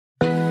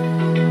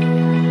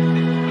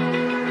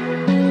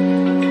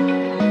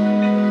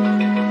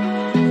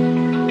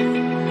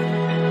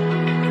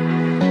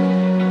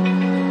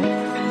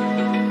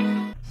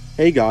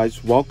Hey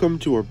guys, welcome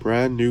to a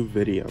brand new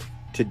video.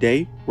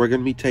 Today, we're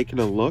going to be taking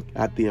a look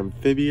at the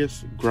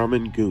amphibious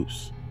Grumman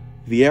Goose.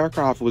 The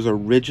aircraft was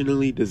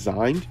originally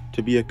designed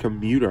to be a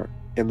commuter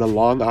in the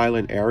Long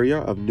Island area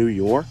of New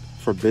York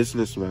for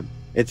businessmen.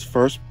 Its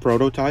first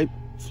prototype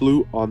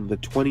flew on the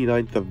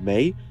 29th of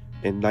May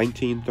in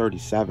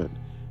 1937,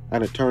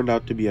 and it turned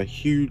out to be a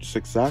huge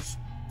success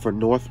for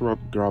Northrop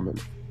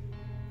Grumman.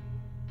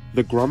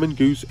 The Grumman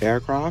Goose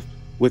aircraft,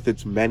 with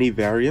its many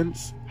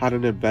variants, had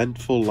an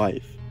eventful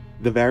life.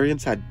 The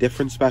variants had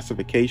different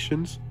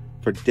specifications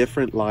for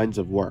different lines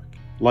of work,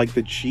 like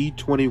the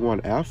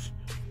G-21F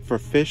for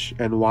fish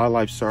and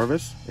wildlife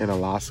service in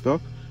Alaska,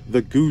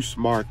 the Goose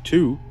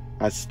Mk.II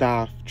as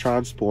staff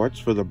transports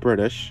for the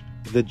British,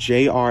 the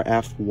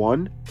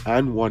JRF-1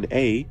 and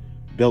 1A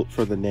built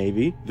for the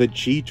Navy, the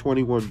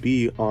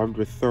G-21B armed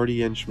with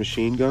 30-inch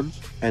machine guns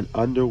and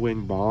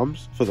underwing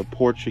bombs for the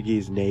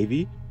Portuguese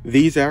Navy.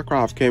 These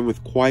aircraft came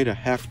with quite a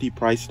hefty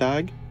price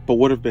tag, but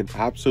would have been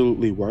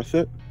absolutely worth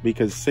it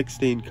because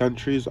 16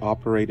 countries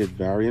operated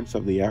variants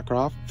of the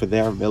aircraft for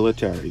their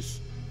militaries,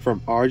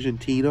 from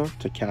Argentina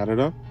to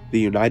Canada, the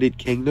United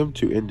Kingdom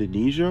to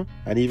Indonesia,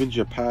 and even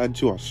Japan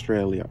to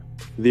Australia.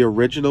 The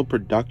original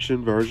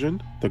production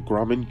version, the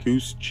Grumman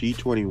Goose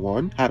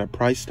G-21, had a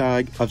price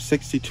tag of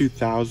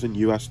 $62,000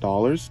 in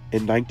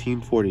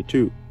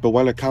 1942, but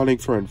when accounting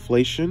for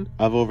inflation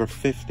of over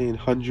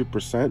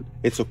 1,500%,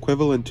 it's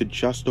equivalent to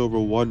just over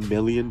 $1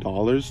 million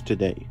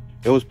today.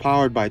 It was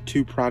powered by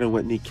two Pratt &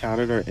 Whitney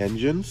Canada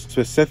engines,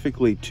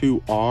 specifically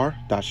two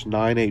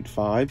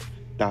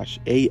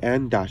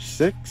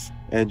R-985-AN-6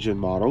 engine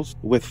models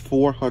with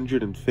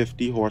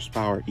 450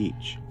 horsepower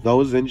each.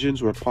 Those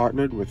engines were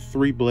partnered with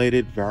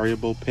three-bladed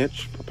variable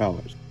pitch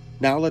propellers.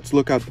 Now let's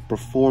look at the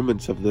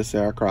performance of this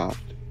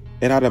aircraft.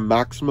 It had a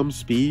maximum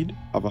speed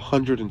of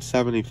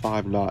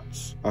 175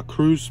 knots, a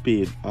cruise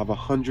speed of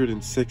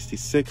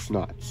 166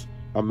 knots,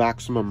 a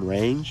maximum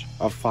range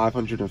of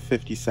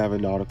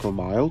 557 nautical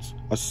miles,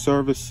 a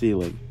service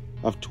ceiling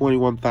of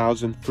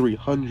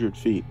 21,300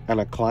 feet,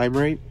 and a climb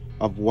rate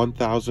of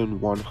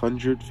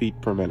 1,100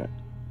 feet per minute.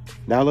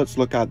 Now let's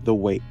look at the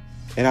weight.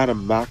 It had a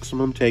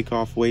maximum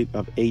takeoff weight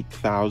of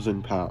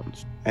 8,000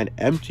 pounds, an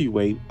empty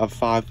weight of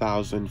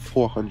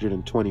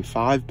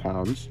 5,425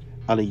 pounds,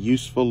 and a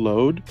useful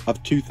load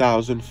of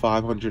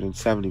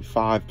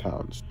 2,575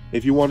 pounds.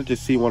 If you wanted to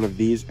see one of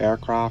these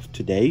aircraft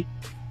today,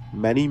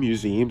 many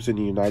museums in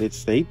the United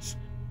States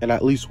and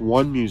at least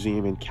one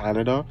museum in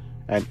Canada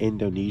and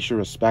Indonesia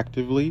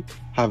respectively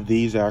have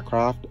these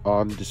aircraft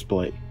on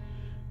display.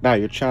 Now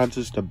your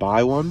chances to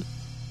buy one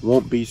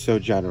won't be so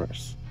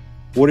generous.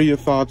 What are your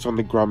thoughts on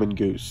the Grumman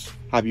Goose?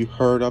 Have you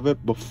heard of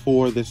it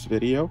before this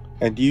video?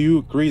 And do you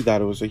agree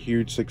that it was a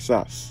huge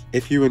success?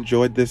 If you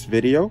enjoyed this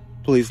video,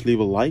 please leave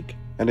a like.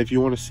 And if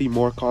you want to see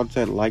more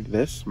content like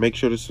this, make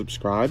sure to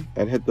subscribe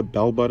and hit the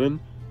bell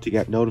button to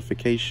get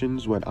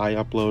notifications when I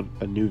upload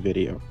a new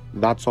video.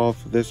 That's all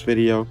for this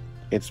video.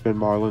 It's been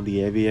Marlin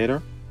the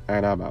Aviator,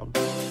 and I'm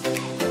out.